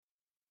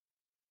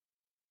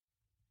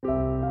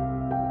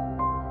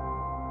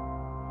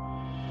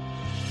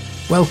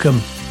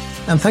Welcome,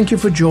 and thank you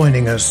for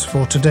joining us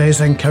for today's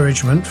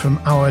encouragement from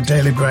Our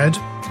Daily Bread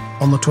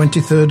on the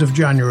 23rd of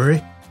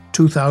January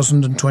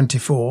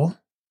 2024.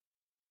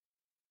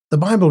 The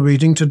Bible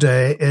reading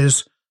today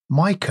is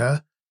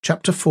Micah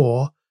chapter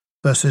 4,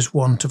 verses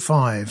 1 to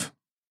 5.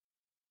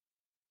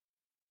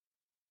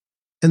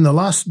 In the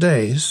last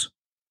days,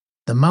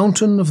 the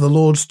mountain of the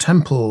Lord's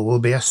temple will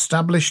be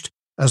established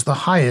as the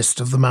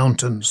highest of the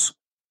mountains.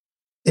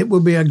 It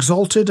will be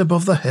exalted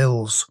above the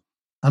hills,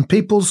 and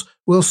peoples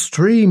will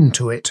stream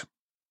to it.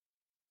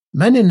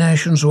 Many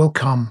nations will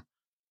come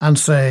and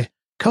say,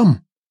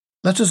 "Come,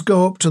 let us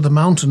go up to the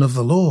mountain of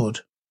the Lord,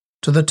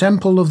 to the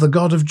temple of the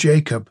God of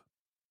Jacob.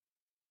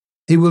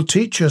 He will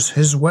teach us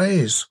his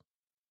ways,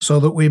 so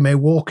that we may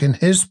walk in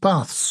his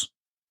paths."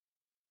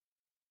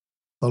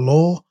 The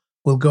law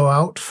will go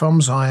out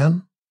from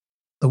Zion,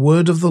 the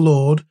word of the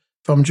Lord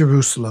from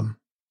Jerusalem.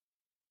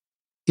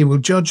 He will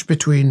judge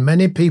between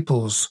many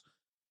peoples,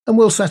 and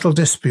will settle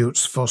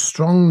disputes for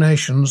strong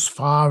nations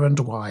far and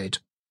wide.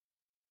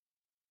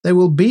 They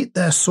will beat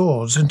their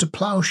swords into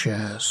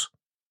plowshares,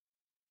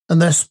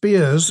 and their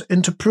spears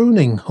into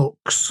pruning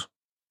hooks.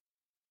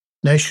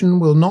 Nation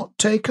will not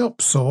take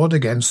up sword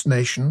against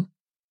nation,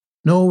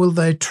 nor will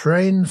they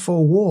train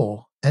for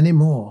war any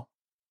more.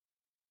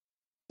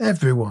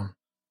 Everyone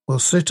will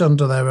sit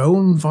under their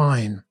own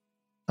vine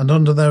and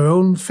under their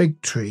own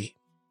fig tree,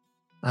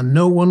 and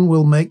no one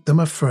will make them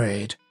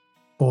afraid,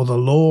 for the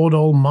Lord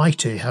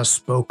Almighty has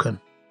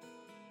spoken.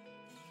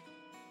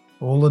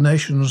 All the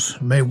nations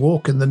may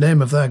walk in the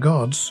name of their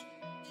gods,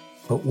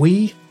 but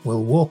we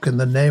will walk in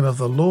the name of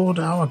the Lord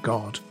our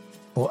God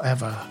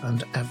forever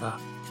and ever.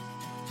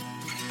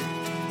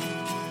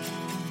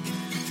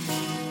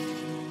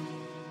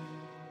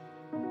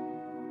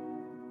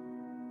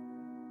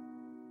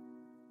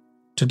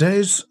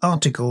 Today's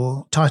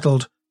article,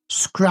 titled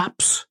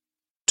Scraps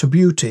to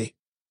Beauty,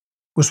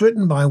 was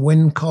written by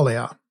Wynne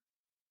Collier.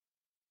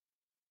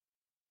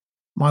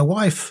 My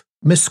wife,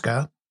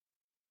 Miska,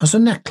 has a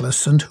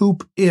necklace and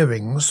hoop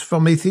earrings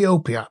from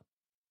Ethiopia.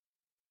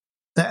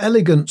 Their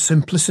elegant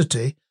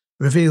simplicity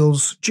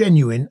reveals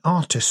genuine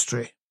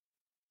artistry.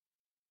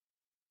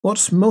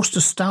 What's most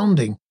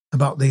astounding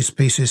about these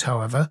pieces,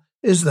 however,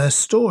 is their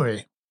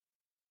story.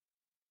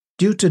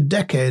 Due to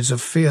decades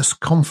of fierce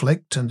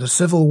conflict and a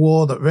civil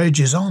war that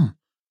rages on,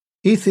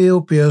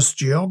 Ethiopia's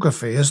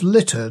geography is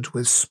littered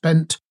with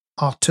spent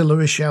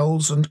artillery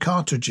shells and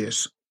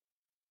cartridges.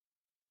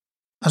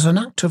 As an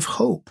act of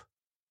hope,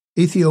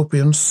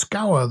 Ethiopians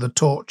scour the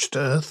torched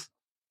earth,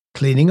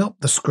 cleaning up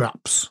the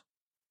scraps.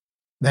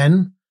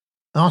 Then,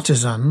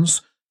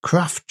 artisans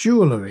craft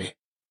jewellery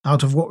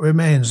out of what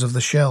remains of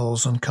the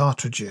shells and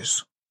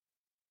cartridges.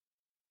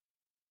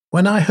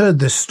 When I heard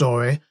this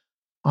story,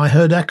 I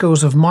heard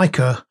echoes of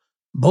Micah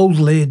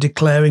boldly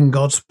declaring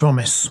God's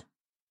promise.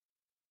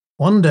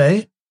 One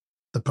day,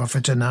 the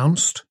prophet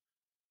announced,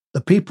 the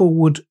people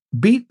would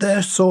beat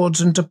their swords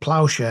into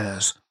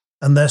plowshares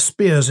and their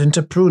spears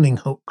into pruning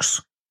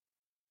hooks.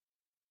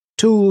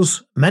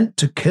 Tools meant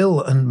to kill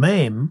and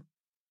maim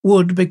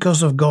would,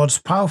 because of God's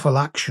powerful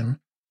action,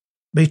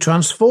 be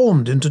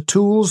transformed into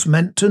tools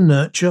meant to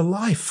nurture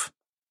life.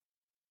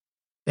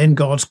 In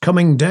God's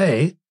coming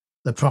day,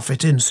 the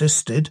prophet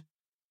insisted,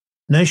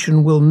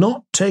 nation will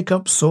not take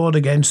up sword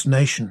against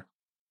nation,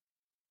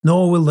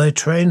 nor will they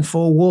train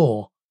for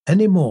war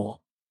any more.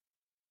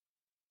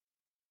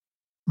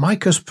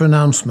 Micah's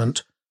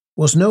pronouncement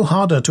was no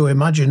harder to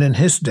imagine in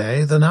his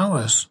day than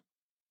ours.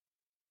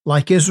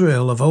 Like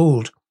Israel of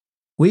old,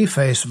 we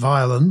face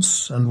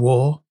violence and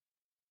war,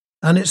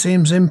 and it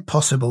seems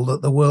impossible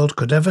that the world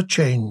could ever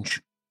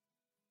change.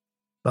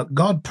 But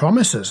God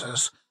promises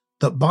us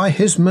that by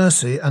his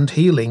mercy and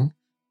healing,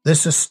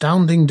 this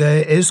astounding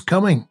day is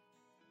coming.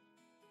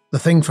 The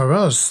thing for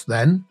us,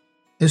 then,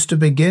 is to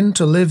begin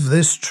to live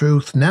this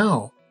truth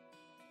now.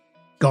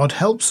 God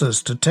helps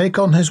us to take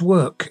on his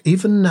work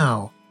even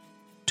now,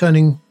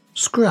 turning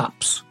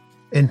scraps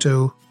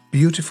into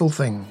beautiful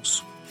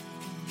things.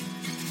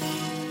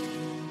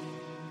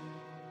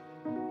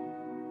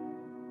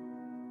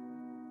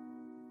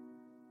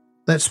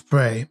 Let's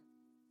pray.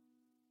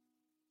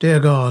 Dear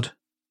God,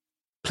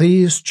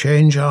 please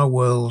change our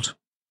world.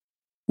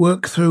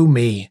 Work through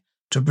me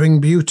to bring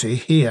beauty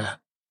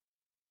here.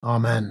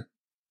 Amen.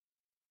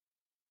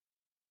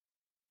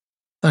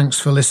 Thanks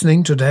for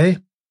listening today.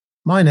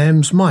 My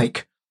name's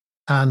Mike,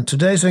 and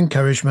today's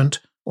encouragement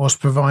was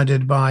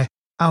provided by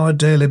Our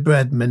Daily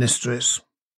Bread Ministries.